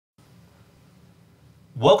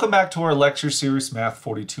Welcome back to our lecture series, Math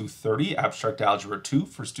 4230, Abstract Algebra 2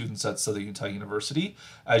 for students at Southern Utah University.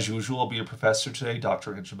 As usual, I'll be your professor today,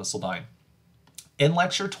 Dr. Andrew Misseldine. In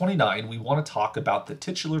lecture 29, we want to talk about the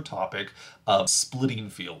titular topic of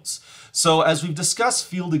splitting fields. So as we've discussed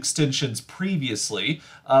field extensions previously,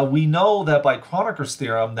 we know that by Kroneker's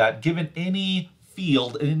theorem that given any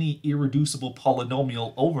field, any irreducible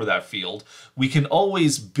polynomial over that field, we can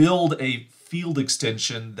always build a field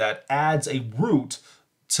extension that adds a root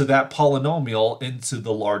to that polynomial into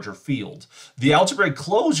the larger field. The algebraic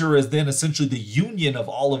closure is then essentially the union of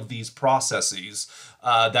all of these processes.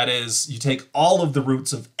 That is, you take all of the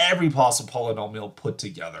roots of every possible polynomial put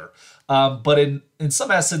together. But in some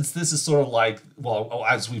essence, this is sort of like, well,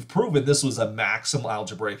 as we've proven, this was a maximal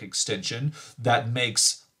algebraic extension that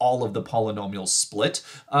makes all of the polynomials split.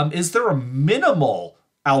 Is there a minimal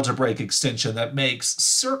algebraic extension that makes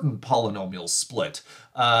certain polynomials split?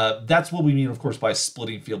 That's what we mean, of course, by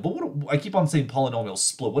splitting field. But I keep on saying polynomials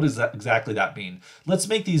split. What does that exactly mean? Let's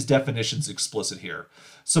make these definitions explicit here.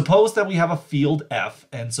 Suppose that we have a field F,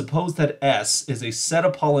 and suppose that S is a set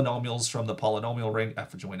of polynomials from the polynomial ring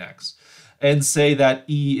F adjoint X, and say that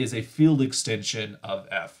E is a field extension of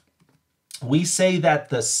F. We say that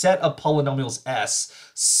the set of polynomials S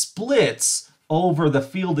splits over the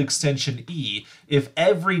field extension E if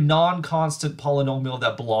every non-constant polynomial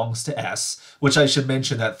that belongs to S, which I should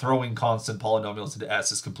mention that throwing constant polynomials into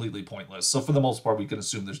S is completely pointless. So for the most part, we can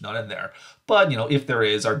assume there's none in there. But, if there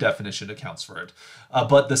is, our definition accounts for it.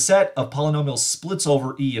 But the set of polynomials splits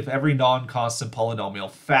over E if every non-constant polynomial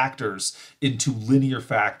factors into linear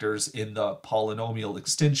factors in the polynomial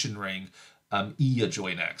extension ring E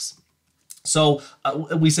adjoint X. So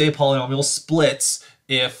we say a polynomial splits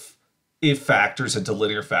if factors into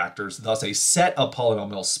linear factors. Thus, a set of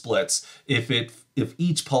polynomials splits if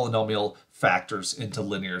each polynomial factors into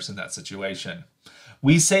linears in that situation.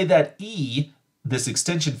 We say that E, this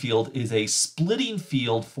extension field, is a splitting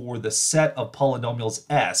field for the set of polynomials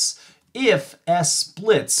S if S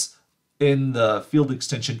splits in the field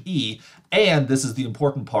extension E, and this is the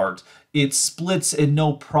important part, it splits in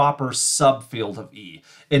no proper subfield of E.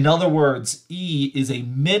 In other words, E is a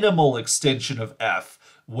minimal extension of F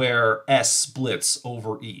where S splits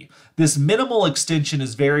over E. This minimal extension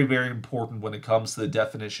is very, very important when it comes to the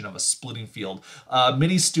definition of a splitting field.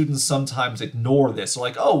 Many students sometimes ignore this. They're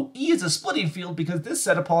like, oh, E is a splitting field because this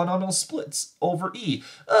set of polynomials splits over E.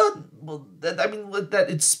 That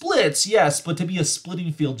it splits, yes, but to be a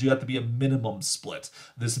splitting field, you have to be a minimum split.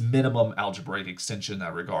 This minimum algebraic extension in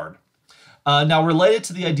that regard. Now, related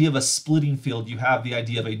to the idea of a splitting field, you have the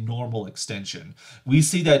idea of a normal extension. We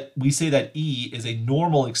say that E is a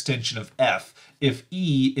normal extension of F if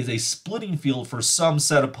E is a splitting field for some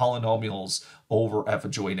set of polynomials over F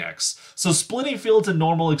adjoint X. So splitting fields and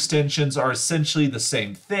normal extensions are essentially the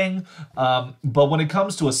same thing, but when it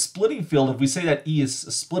comes to a splitting field, if we say that E is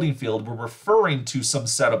a splitting field, we're referring to some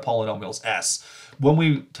set of polynomials S. When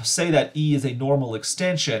we say that E is a normal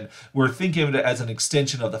extension, we're thinking of it as an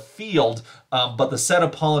extension of the field, but the set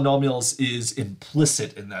of polynomials is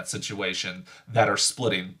implicit in that situation that are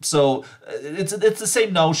splitting. So it's the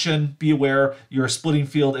same notion. Be aware you're a splitting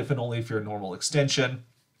field if and only if you're a normal extension.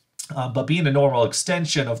 But being a normal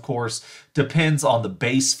extension, of course, depends on the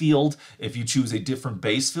base field. If you choose a different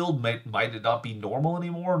base field, might it not be normal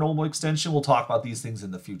anymore, normal extension? We'll talk about these things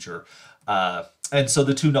in the future. And so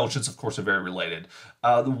the two notions, of course, are very related.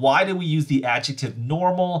 Why do we use the adjective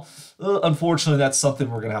normal? Unfortunately, that's something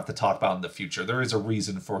we're going to have to talk about in the future. There is a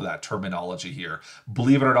reason for that terminology here.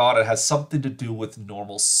 Believe it or not, it has something to do with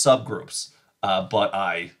normal subgroups. But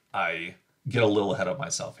I get a little ahead of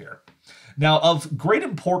myself here. Now, of great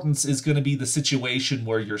importance is going to be the situation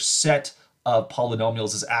where your set of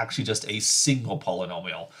polynomials is actually just a single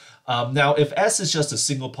polynomial. Now, if S is just a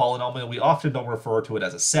single polynomial, we often don't refer to it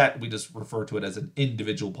as a set. We just refer to it as an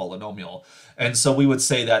individual polynomial. And so we would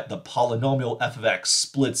say that the polynomial f of x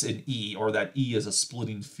splits in E, or that E is a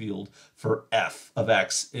splitting field for f of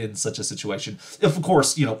x in such a situation. If, of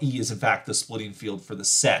course, E is in fact the splitting field for the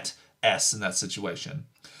set S in that situation.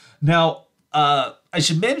 Now, I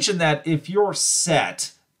should mention that if your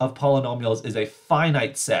set of polynomials is a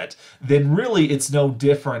finite set, then really it's no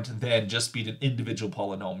different than just being an individual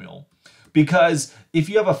polynomial. Because if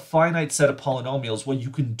you have a finite set of polynomials, what you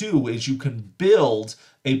can do is you can build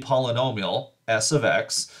a polynomial, s of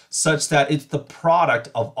x, such that it's the product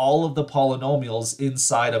of all of the polynomials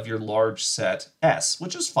inside of your large set S,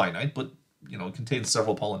 which is finite, but it contains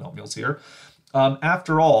several polynomials here.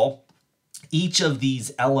 After all, each of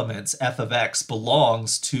these elements, f of x,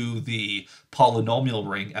 belongs to the polynomial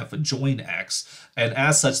ring f adjoin x, and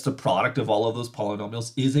as such, the product of all of those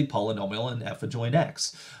polynomials is a polynomial in f adjoin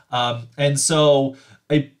x. And so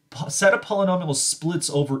a set of polynomials splits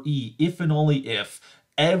over E if and only if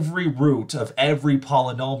every root of every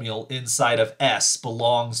polynomial inside of S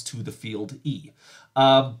belongs to the field E.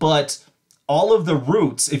 But all of the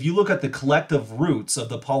roots, if you look at the collective roots of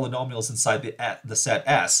the polynomials inside the set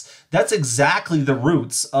S, that's exactly the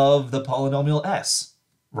roots of the polynomial S,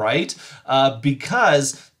 right?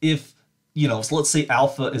 Because if, so let's say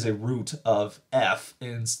alpha is a root of f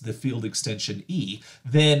in the field extension E,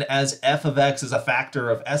 then as f of x is a factor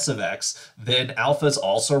of s of x, then alpha is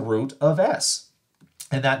also root of s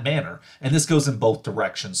in that manner. And this goes in both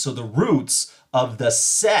directions. So the roots of the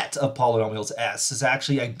set of polynomials S is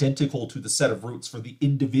actually identical to the set of roots for the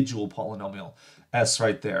individual polynomial S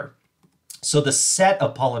right there. So the set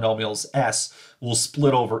of polynomials S will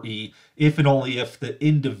split over E if and only if the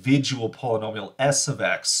individual polynomial S of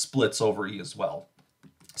X splits over E as well.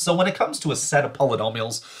 So when it comes to a set of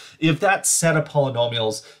polynomials, if that set of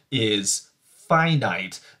polynomials is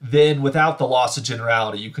finite, then without the loss of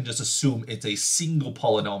generality, you can just assume it's a single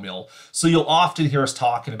polynomial. So you'll often hear us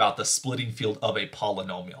talking about the splitting field of a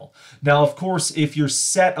polynomial. Now, of course, if your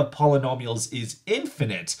set of polynomials is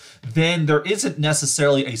infinite, then there isn't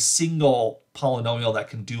necessarily a single polynomial that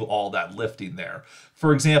can do all that lifting there.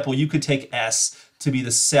 For example, you could take S to be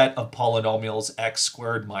the set of polynomials x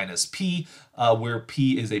squared minus p, where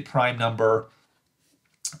p is a prime number.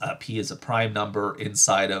 P is a prime number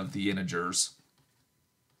inside of the integers.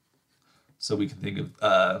 So we can think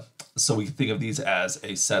of these as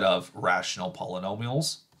a set of rational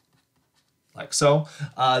polynomials, like so.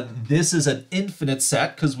 This is an infinite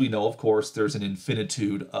set because we know, of course, there's an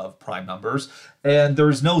infinitude of prime numbers, and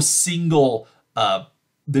there's no single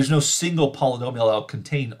polynomial that will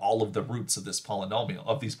contain all of the roots of these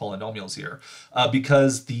polynomials here,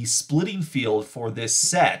 because the splitting field for this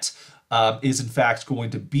set is in fact going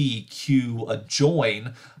to be Q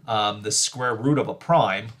adjoin the square root of a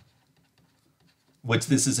prime, which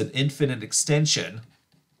this is an infinite extension.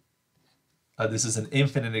 This is an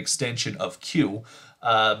infinite extension of Q,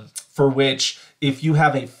 for which if you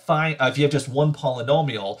have just one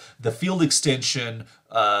polynomial, the field extension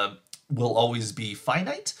will always be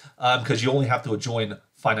finite, because you only have to adjoin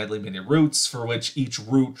finitely many roots, for which each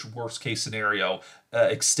root, worst case scenario,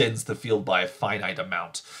 extends the field by a finite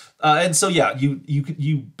amount. And so yeah,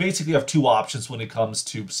 you basically have two options when it comes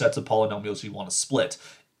to sets of polynomials you want to split.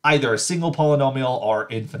 Either a single polynomial or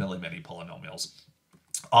infinitely many polynomials.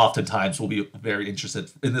 Oftentimes we'll be very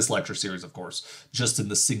interested in this lecture series, of course, just in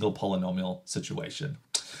the single polynomial situation.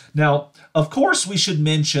 Now, of course, we should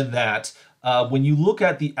mention that when you look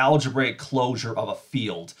at the algebraic closure of a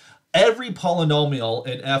field, every polynomial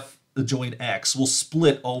in f adjoin x will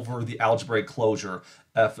split over the algebraic closure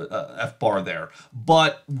f bar there.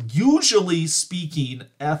 But usually speaking,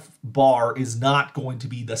 f bar is not going to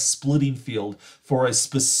be the splitting field for a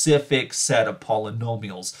specific set of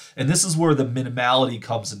polynomials. And this is where the minimality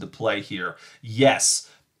comes into play here. Yes,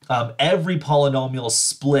 every polynomial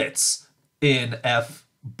splits in f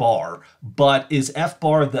bar, but is f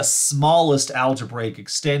bar the smallest algebraic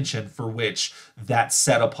extension for which that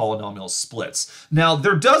set of polynomials splits? Now,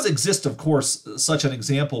 there does exist, of course, such an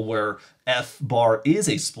example where f bar is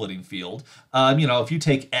a splitting field. If you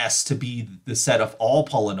take S to be the set of all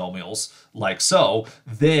polynomials, like so,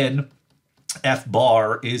 then f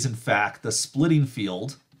bar is in fact the splitting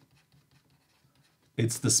field.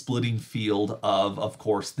 It's the splitting field of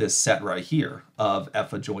course, this set right here of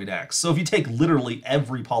f adjoin x. So if you take literally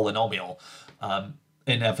every polynomial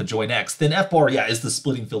in f adjoin x, then f bar, yeah, is the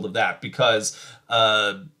splitting field of that, because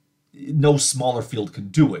no smaller field can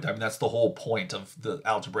do it. I mean, that's the whole point of the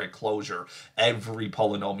algebraic closure. Every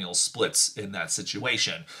polynomial splits in that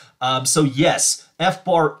situation. So yes, f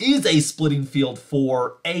bar is a splitting field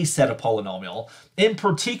for a set of polynomial. In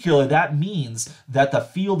particular, that means that the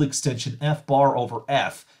field extension f bar over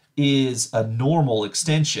f is a normal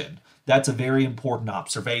extension. That's a very important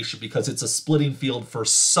observation because it's a splitting field for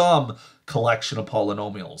some collection of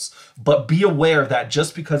polynomials. But be aware that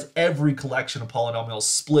just because every collection of polynomials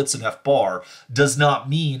splits in f bar does not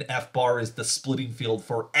mean f bar is the splitting field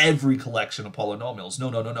for every collection of polynomials.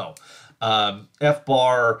 No. F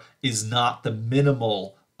bar is not the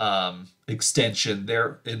minimal extension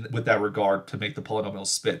there with that regard to make the polynomial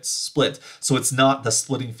split. So it's not the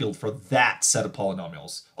splitting field for that set of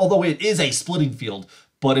polynomials. Although it is a splitting field,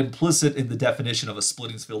 but implicit in the definition of a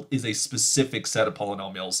splitting field is a specific set of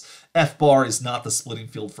polynomials. F bar is not the splitting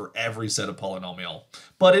field for every set of polynomial,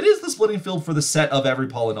 but it is the splitting field for the set of every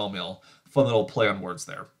polynomial Fun little play on words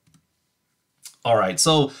there. All right,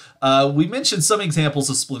 so we mentioned some examples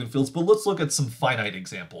of splitting fields, but let's look at some finite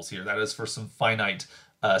examples here. That is for some finite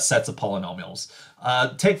sets of polynomials.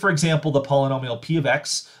 Take, for example, the polynomial p of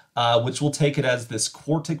x, which we'll take it as this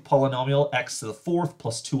quartic polynomial, x to the fourth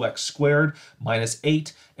plus 2x squared minus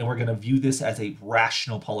 8, and we're going to view this as a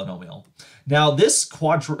rational polynomial. Now, this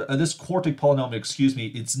quartic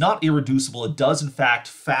polynomial, it's not irreducible. It does, in fact,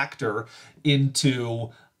 factor into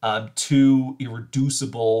two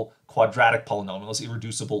irreducible quadratic polynomials,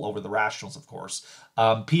 irreducible over the rationals, of course.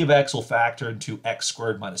 P of x will factor into x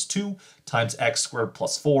squared minus 2 times x squared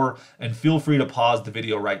plus 4, and feel free to pause the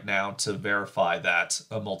video right now to verify that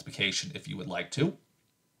multiplication if you would like to.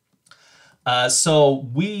 So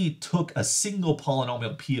we took a single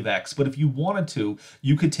polynomial p of x, but if you wanted to,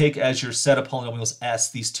 you could take as your set of polynomials s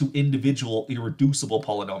these two individual irreducible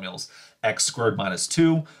polynomials, x squared minus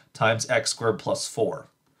 2 times x squared plus 4.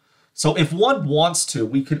 So if one wants to,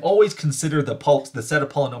 we can always consider the set of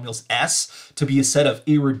polynomials S to be a set of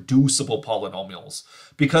irreducible polynomials.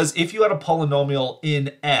 Because if you had a polynomial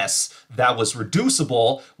in S that was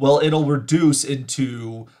reducible, well, it'll reduce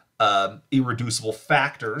into irreducible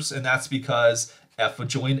factors, and that's because f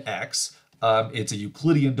adjoint x, it's a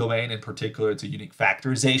Euclidean domain. In particular, it's a unique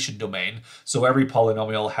factorization domain. So every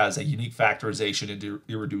polynomial has a unique factorization into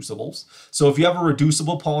irreducibles. So if you have a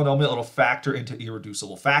reducible polynomial, it'll factor into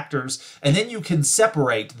irreducible factors. And then you can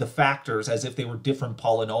separate the factors as if they were different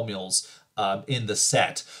polynomials in the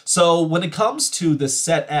set. So when it comes to the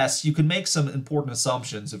set S, you can make some important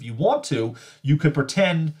assumptions. If you want to, you could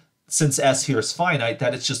pretend, since S here is finite,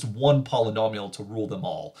 that it's just one polynomial to rule them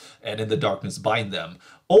all, and in the darkness bind them.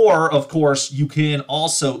 Or, of course, you can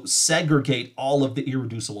also segregate all of the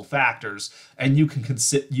irreducible factors, and you can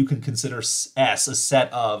consider S a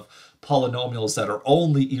set of polynomials that are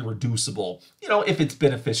only irreducible, if it's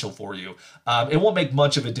beneficial for you. It won't make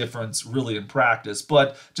much of a difference really in practice,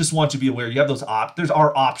 but just want you to be aware you have those there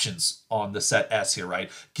are options on the set S here, right?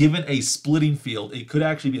 Given a splitting field, it could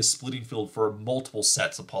actually be a splitting field for multiple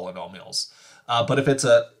sets of polynomials. But if it's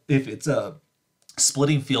a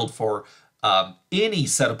splitting field for any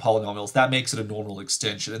set of polynomials, that makes it a normal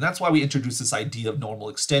extension. And that's why we introduced this idea of normal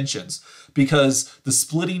extensions, because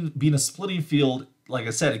being a splitting field, like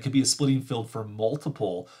I said, it could be a splitting field for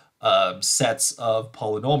multiple sets of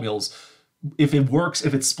polynomials. If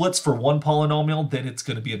it splits for one polynomial, then it's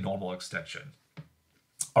going to be a normal extension.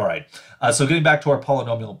 All right, so getting back to our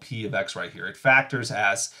polynomial p of x right here, it factors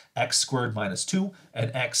as x squared minus 2 and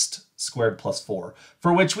x squared plus 4,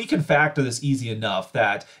 for which we can factor this easy enough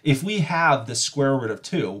that if we have the square root of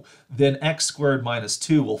 2, then x squared minus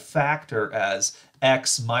 2 will factor as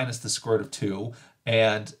x minus the square root of 2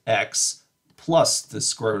 and x plus the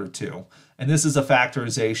square root of 2. And this is a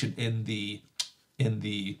factorization in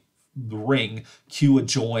the ring Q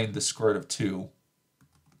adjoin the square root of 2.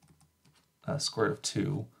 Square root of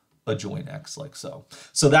 2 adjoin x, like so.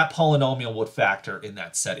 So that polynomial would factor in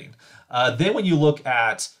that setting. Then when you look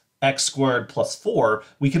at x squared plus 4,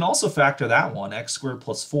 we can also factor that one, x squared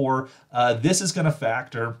plus 4. This is going to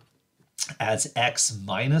factor as x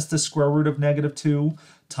minus the square root of negative 2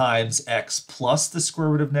 times x plus the square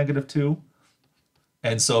root of negative 2.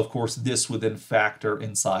 And so, of course, this would then factor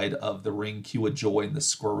inside of the ring Q adjoin the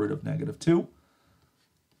square root of negative 2.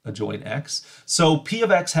 Adjoin x. So p of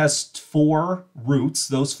x has 4 roots.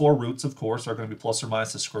 Those 4 roots, of course, are going to be plus or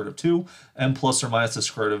minus the square root of 2 and plus or minus the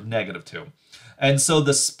square root of negative 2. And so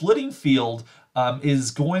the splitting field is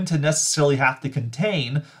going to necessarily have to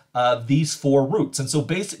contain these 4 roots. And so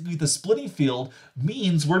basically the splitting field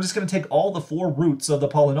means we're just going to take all the 4 roots of the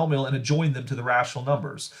polynomial and adjoin them to the rational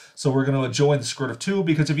numbers. So we're going to adjoin the square root of 2,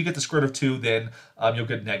 because if you get the square root of 2, then you'll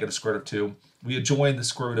get negative square root of 2. We adjoin the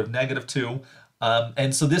square root of negative 2.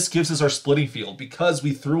 And so this gives us our splitting field. Because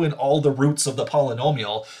we threw in all the roots of the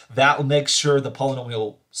polynomial, that will make sure the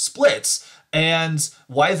polynomial splits. And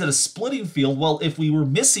why is it a splitting field? Well, if we were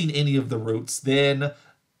missing any of the roots, then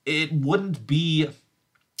it wouldn't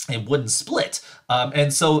split.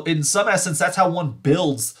 And so in some essence, that's how one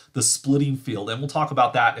builds the splitting field. And we'll talk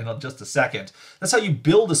about that in just a second. That's how you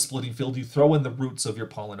build a splitting field. You throw in the roots of your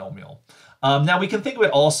polynomial. Now we can think of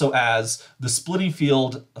it also as the splitting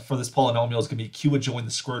field for this polynomial is going to be Q adjoin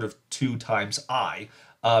the square root of 2 times I.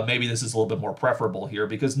 Maybe this is a little bit more preferable here,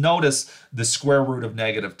 because notice the square root of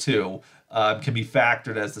negative 2 can be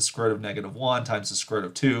factored as the square root of negative 1 times the square root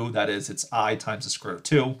of 2. That is, it's I times the square root of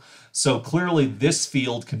 2. So clearly this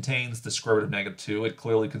field contains the square root of negative 2. It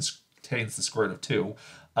clearly contains the square root of 2.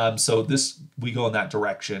 So we go in that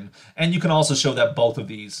direction. And you can also show that both of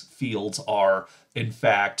these fields are, in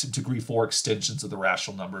fact, degree 4 extensions of the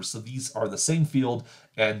rational numbers. So these are the same field,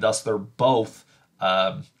 and thus they're both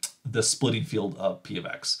the splitting field of p of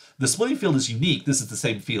x. The splitting field is unique. This is the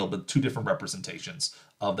same field, but two different representations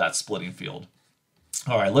of that splitting field.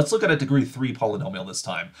 All right, let's look at a degree 3 polynomial this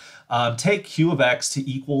time. Take q of x to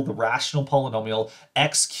equal the rational polynomial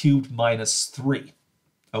x cubed minus 3.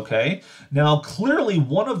 Okay, now clearly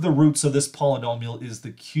one of the roots of this polynomial is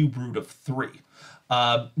the cube root of 3.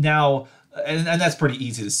 Now, and that's pretty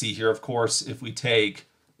easy to see here, of course, if we take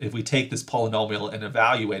this polynomial and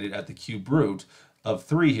evaluate it at the cube root of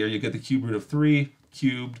 3 here, you get the cube root of 3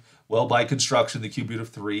 cubed. Well, by construction, the cube root of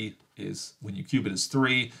 3 is, when you cube it, is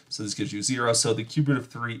 3, so this gives you 0. So the cube root of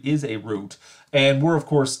 3 is a root, and we're, of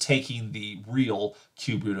course, taking the real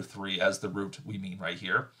cube root of 3 as the root we mean right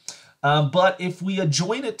here. But if we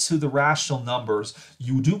adjoin it to the rational numbers,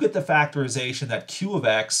 you do get the factorization that q of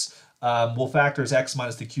x will factor as x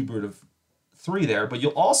minus the cube root of 3 there, but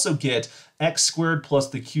you'll also get x squared plus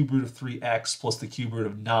the cube root of 3x plus the cube root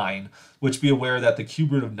of 9, which be aware that the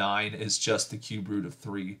cube root of 9 is just the cube root of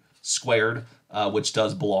 3 squared, which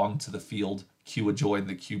does belong to the field q adjoin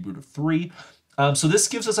the cube root of 3. So this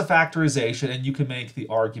gives us a factorization, and you can make the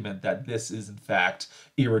argument that this is, in fact,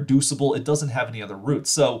 irreducible. It doesn't have any other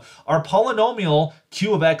roots. So our polynomial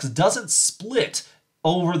q of x doesn't split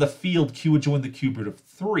over the field q adjoin the cube root of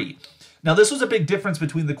 3. Now, this was a big difference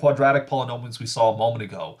between the quadratic polynomials we saw a moment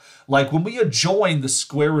ago. Like when we adjoin the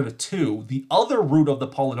square root of 2, the other root of the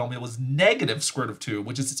polynomial was negative square root of 2,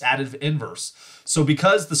 which is its additive inverse. So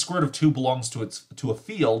because the square root of 2 belongs to a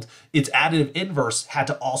field, its additive inverse had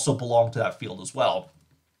to also belong to that field as well.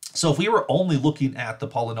 So if we were only looking at the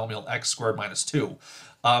polynomial x squared minus 2,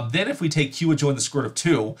 then if we take q adjoin the square root of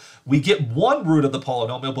 2, we get one root of the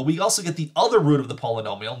polynomial, but we also get the other root of the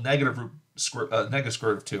polynomial, negative square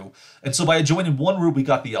root of 2. And so by adjoining one root, we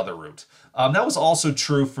got the other root. That was also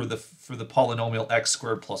true for the polynomial x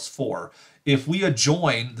squared plus 4. If we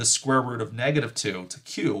adjoin the square root of negative 2 to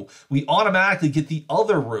q, we automatically get the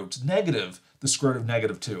other root, negative the square root of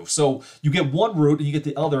negative 2. So you get one root and you get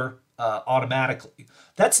the other automatically.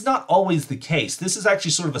 That's not always the case. This is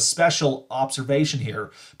actually sort of a special observation here,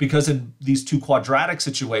 because in these two quadratic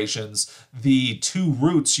situations, the two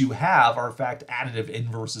roots you have are in fact additive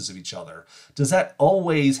inverses of each other. Does that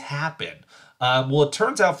always happen? Well, it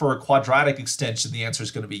turns out for a quadratic extension, the answer is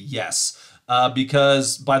going to be yes,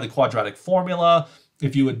 because by the quadratic formula,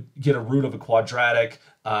 if you would get a root of a quadratic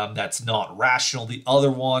that's not rational, the other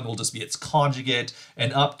one will just be its conjugate,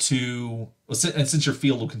 and up to, and since your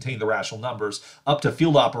field will contain the rational numbers, up to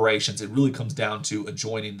field operations, it really comes down to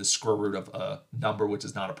adjoining the square root of a number which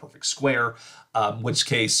is not a perfect square, in which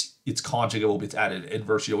case its conjugate will be its additive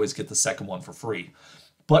inverse. You always get the second one for free.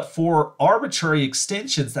 But for arbitrary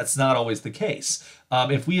extensions, that's not always the case.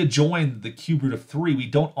 If we adjoin the cube root of 3, we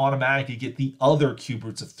don't automatically get the other cube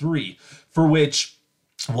roots of 3, for which,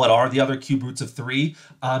 what are the other cube roots of 3?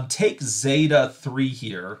 Take zeta 3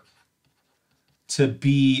 here to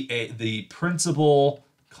be the principal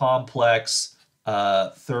complex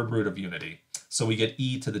third root of unity. So we get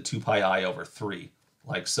e to the 2 pi I over 3,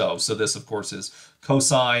 like so. So this, of course, is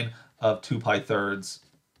cosine of 2 pi thirds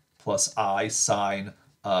plus I sine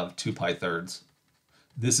of 2 pi thirds.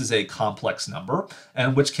 This is a complex number,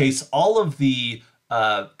 in which case all of the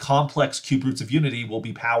complex cube roots of unity will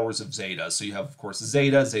be powers of zeta. So you have, of course,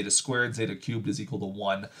 zeta squared, zeta cubed is equal to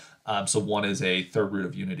 1. So 1 is a third root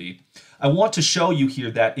of unity. I want to show you here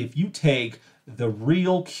that if you take the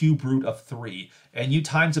real cube root of 3 and you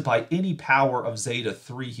times it by any power of zeta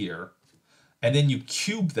 3 here, and then you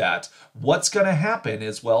cube that, what's going to happen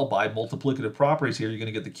is, well, by multiplicative properties here, you're going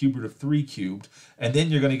to get the cube root of 3 cubed, and then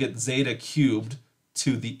you're going to get zeta cubed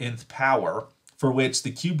to the nth power, for which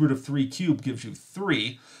the cube root of 3 cubed gives you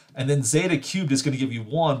 3, and then zeta cubed is going to give you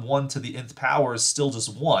 1. 1 to the nth power is still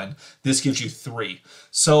just 1. This gives you 3.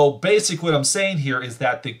 So basically what I'm saying here is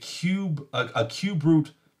that the a cube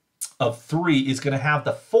root of 3 is going to have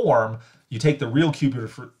the form, you take the real cube root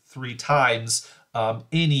of 3 times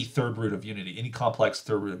any third root of unity, any complex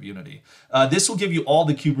third root of unity. This will give you all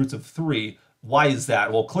the cube roots of 3. Why is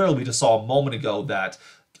that? Well, clearly we just saw a moment ago that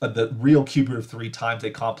the real cube root of 3 times a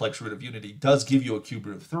complex root of unity does give you a cube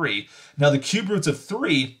root of 3. Now, the cube roots of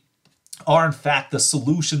 3 are, in fact, the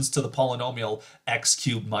solutions to the polynomial x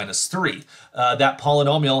cubed minus 3. That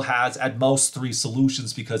polynomial has, at most, 3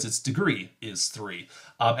 solutions because its degree is 3.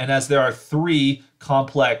 And as there are 3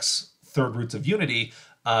 complex third roots of unity,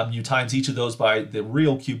 you times each of those by the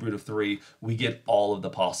real cube root of 3, we get all of the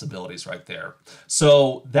possibilities right there.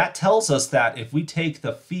 So that tells us that if we take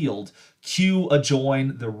the field Q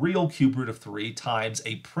adjoin the real cube root of 3 times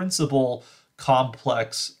a principal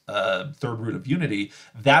complex third root of unity,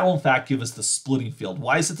 that will in fact give us the splitting field.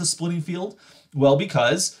 Why is it the splitting field? Well,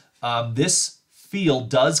 because this field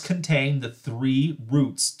does contain the 3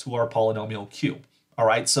 roots to our polynomial Q. All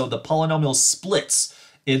right, so the polynomial splits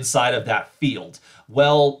inside of that field.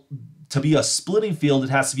 Well, to be a splitting field, it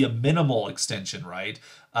has to be a minimal extension, right?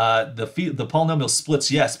 The polynomial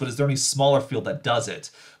splits, yes, but is there any smaller field that does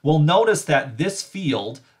it? Well, notice that this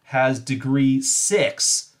field has degree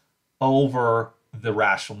 6 over the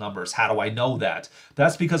rational numbers. How do I know that?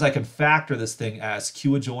 That's because I can factor this thing as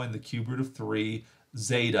Q adjoin the cube root of 3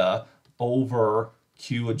 zeta over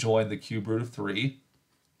Q adjoin the cube root of 3.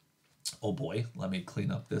 Oh boy, let me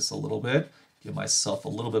clean up this a little bit, give myself a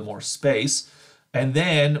little bit more space. And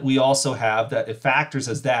then we also have that it factors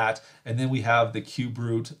as that, and then we have the cube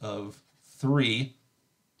root of 3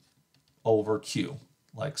 over Q,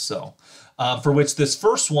 like so. For which this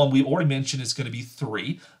first one we already mentioned is going to be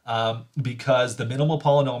 3, because the minimal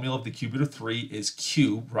polynomial of the cube root of 3 is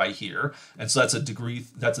Q right here, and so that's a degree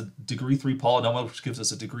 3 polynomial, which gives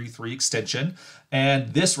us a degree 3 extension,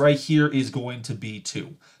 and this right here is going to be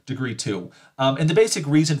degree 2. And the basic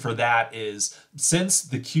reason for that is since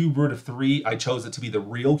the cube root of 3, I chose it to be the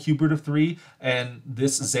real cube root of 3, and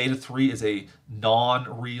this zeta 3 is a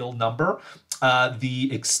non-real number.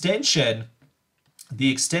 The extension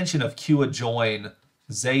of Q adjoin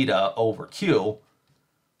zeta over Q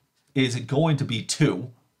is going to be 2,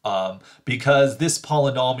 because this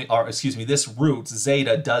polynomial, or excuse me, this root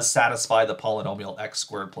zeta does satisfy the polynomial x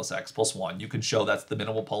squared plus x plus 1. You can show that's the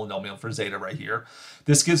minimal polynomial for zeta right here.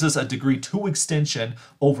 This gives us a degree 2 extension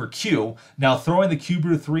over Q. Now throwing the cube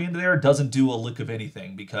root of 3 into there doesn't do a lick of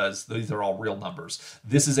anything because these are all real numbers.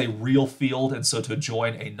 This is a real field, and so to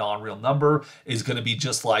adjoin a non-real number is going to be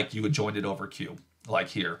just like you adjoined it over Q, like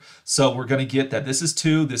here. So we're going to get that this is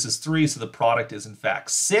 2, this is 3, so the product is in fact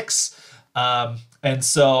 6. And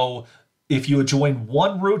so if you adjoin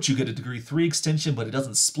one root, you get a degree 3 extension, but it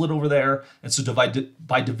doesn't split over there. And so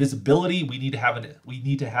by divisibility, we need to have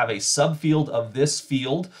a subfield of this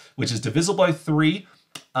field, which is divisible by 3,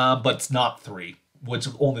 but it's not 3, which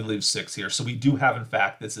only leaves 6 here. So we do have, in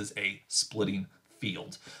fact, this is a splitting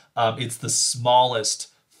field. It's the smallest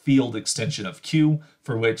field extension of Q,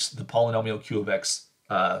 for which the polynomial Q of x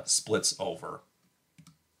splits over.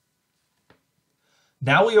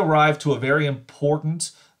 Now we arrive to a very important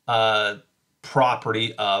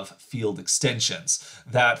property of field extensions,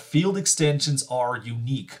 that field extensions are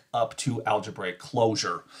unique up to algebraic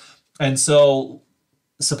closure. And so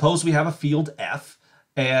suppose we have a field f,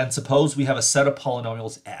 and suppose we have a set of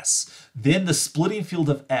polynomials s. Then the splitting field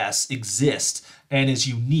of s exists and is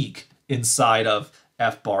unique inside of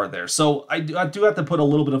f bar there. So I do have to put a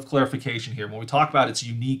little bit of clarification here. When we talk about its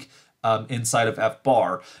unique inside of f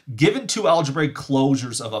bar, given two algebraic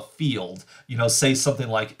closures of a field, say something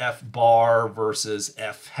like f bar versus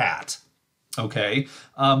f hat, okay,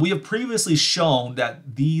 we have previously shown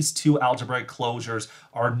that these two algebraic closures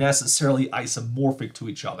are necessarily isomorphic to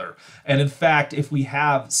each other. And in fact, if we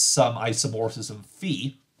have some isomorphism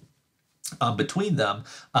phi between them,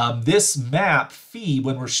 this map phi,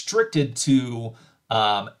 when restricted to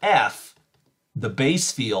f, the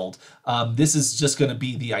base field, this is just going to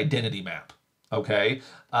be the identity map, okay?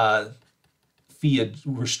 Phi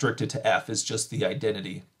restricted to f is just the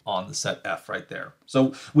identity on the set f right there.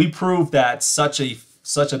 So we proved that such an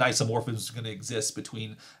isomorphism is going to exist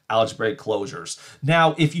between algebraic closures.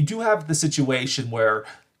 Now, if you do have the situation where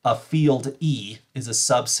a field E is a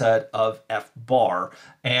subset of f bar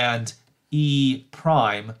and E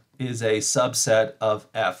prime is a subset of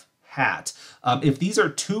f hat. If these are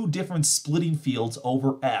two different splitting fields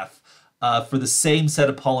over f for the same set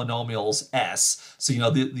of polynomials s,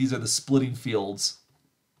 so these are the splitting fields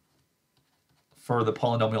for the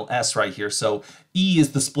polynomial s right here. So E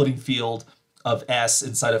is the splitting field of s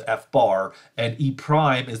inside of f bar, and E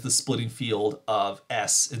prime is the splitting field of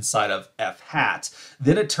s inside of f hat.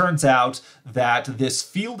 Then it turns out that this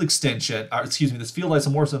field extension, this field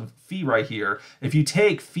isomorphism phi right here, if you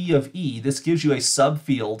take phi of E, this gives you a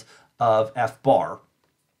subfield of f bar,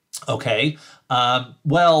 okay?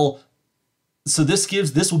 So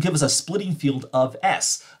this will give us a splitting field of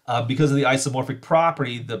s. Because of the isomorphic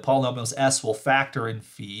property, the polynomials s will factor in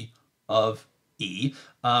phi of E,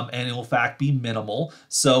 and it will in fact be minimal.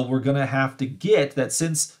 So we're going to have to get that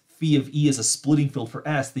since phi of E is a splitting field for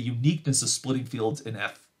s, the uniqueness of splitting fields in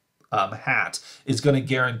f hat is going to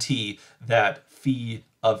guarantee that phi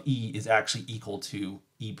of E is actually equal to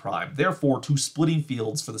E prime. Therefore, two splitting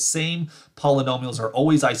fields for the same polynomials are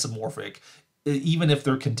always isomorphic, even if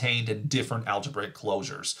they're contained in different algebraic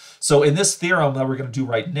closures. So in this theorem that we're going to do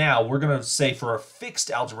right now, we're going to say for a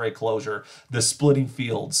fixed algebraic closure, the splitting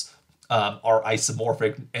fields are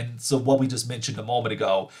isomorphic. And so what we just mentioned a moment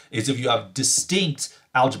ago is if you have distinct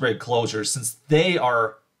algebraic closures, since they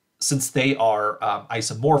are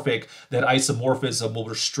isomorphic, that isomorphism will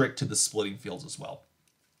restrict to the splitting fields as well.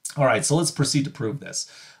 All right, so let's proceed to prove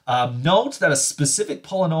this. Note that a specific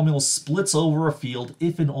polynomial splits over a field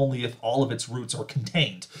if and only if all of its roots are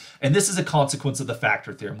contained. And this is a consequence of the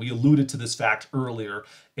factor theorem. We alluded to this fact earlier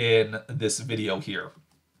in this video here.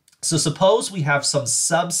 So suppose we have some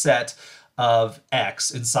subset of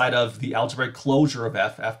x inside of the algebraic closure of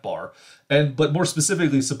f bar, but more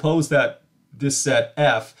specifically, suppose that this set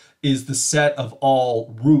f is the set of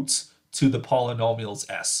all roots to the polynomials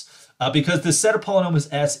s. Because the set of polynomials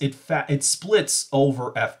s, it splits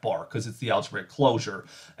over f bar because it's the algebraic closure.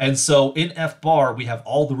 And so in f bar, we have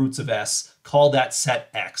all the roots of s, call that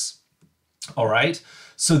set x. All right.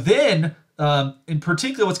 So then, in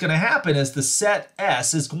particular, what's going to happen is the set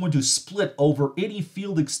s is going to split over any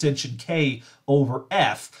field extension k over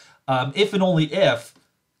f, if and only if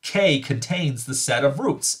k contains the set of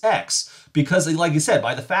roots x. Because, like I said,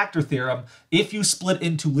 by the factor theorem, if you split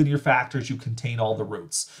into linear factors, you contain all the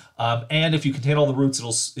roots. And if you contain all the roots,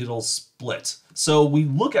 it'll split. So we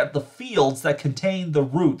look at the fields that contain the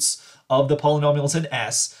roots of the polynomials in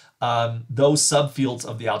S, those subfields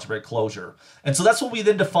of the algebraic closure. And so that's what we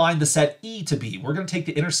then define the set E to be. We're going to take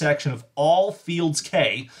the intersection of all fields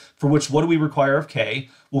K, for which what do we require of K?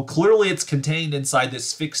 Well, clearly it's contained inside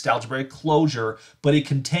this fixed algebraic closure, but it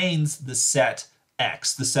contains the set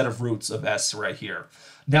X, the set of roots of S right here.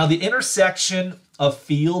 Now, the intersection of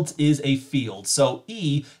fields is a field, so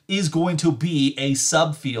E is going to be a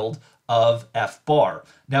subfield of F bar.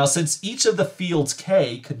 Now, since each of the fields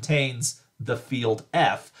K contains the field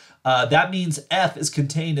F, that means F is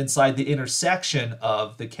contained inside the intersection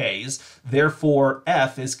of the K's. Therefore,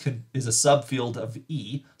 F is a subfield of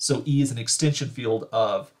E, so E is an extension field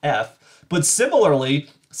of F. But similarly,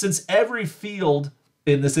 since every field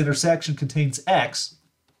in this intersection contains X,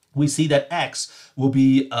 we see that X will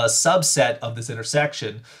be a subset of this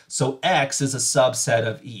intersection. So X is a subset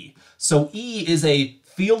of E. So E is a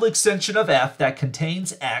field extension of F that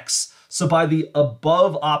contains X. So by the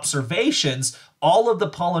above observations, all of the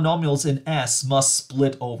polynomials in S must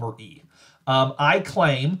split over E. I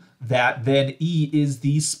claim that then E is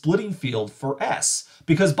the splitting field for S,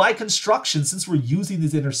 because by construction, since we're using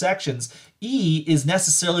these intersections, E is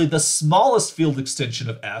necessarily the smallest field extension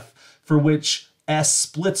of F for which S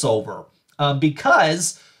splits over.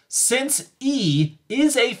 Because since E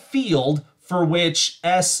is a field for which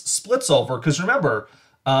S splits over, because remember,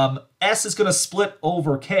 S is going to split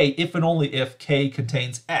over K if and only if K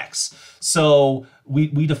contains X. So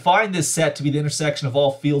we define this set to be the intersection of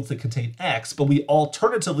all fields that contain X, but we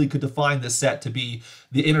alternatively could define this set to be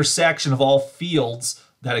the intersection of all fields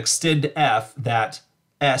that extend F that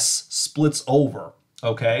S splits over.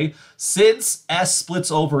 Okay, since S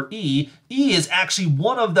splits over E, E is actually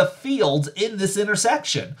one of the fields in this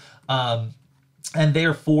intersection. And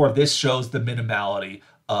therefore, this shows the minimality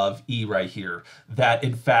of E right here, that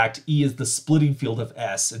in fact E is the splitting field of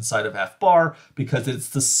S inside of F bar because it's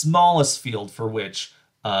the smallest field for which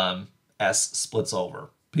S splits over.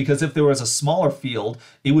 Because if there was a smaller field,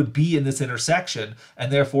 it would be in this intersection, and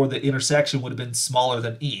therefore the intersection would have been smaller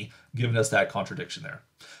than E, giving us that contradiction there.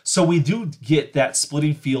 So we do get that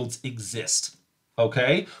splitting fields exist.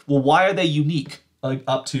 Okay, well, why are they unique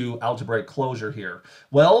up to algebraic closure here?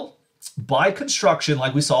 Well, by construction,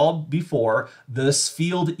 like we saw before, this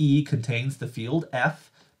field E contains the field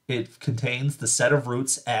F. It contains the set of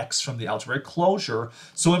roots X from the algebraic closure.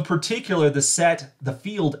 So in particular, the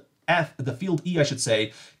field E, I should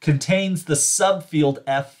say, contains the subfield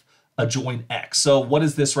F adjoin X. So what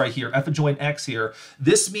is this right here? F adjoin X here.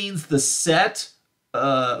 This means the set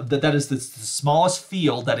that is the smallest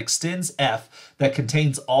field that extends F that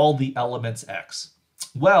contains all the elements X.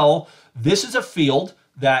 Well, this is a field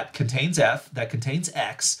that contains F, that contains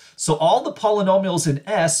X. So all the polynomials in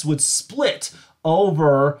S would split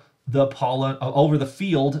over the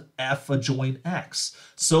field F adjoin X.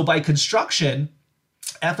 So by construction,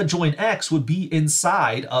 F adjoin X would be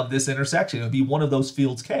inside of this intersection. It would be one of those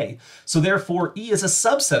fields K. So therefore, E is a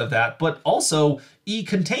subset of that, but also E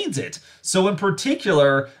contains it. So in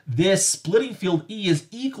particular, this splitting field E is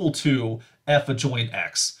equal to F adjoin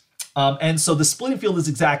X. And so the splitting field is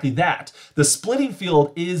exactly that. The splitting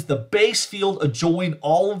field is the base field adjoining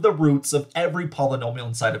all of the roots of every polynomial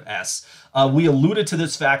inside of S. We alluded to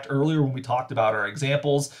this fact earlier when we talked about our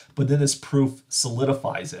examples, but then this proof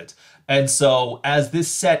solidifies it. And so as this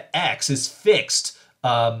set X is fixed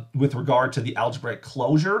with regard to the algebraic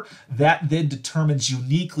closure, that then determines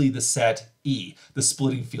uniquely the set E, the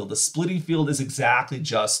splitting field. The splitting field is exactly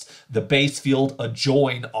just the base field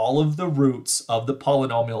adjoining all of the roots of the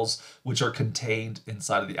polynomials which are contained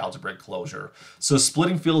inside of the algebraic closure. So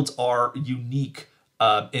splitting fields are unique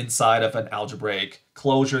inside of an algebraic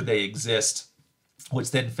closure. They exist, which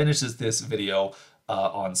then finishes this video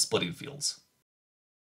on splitting fields.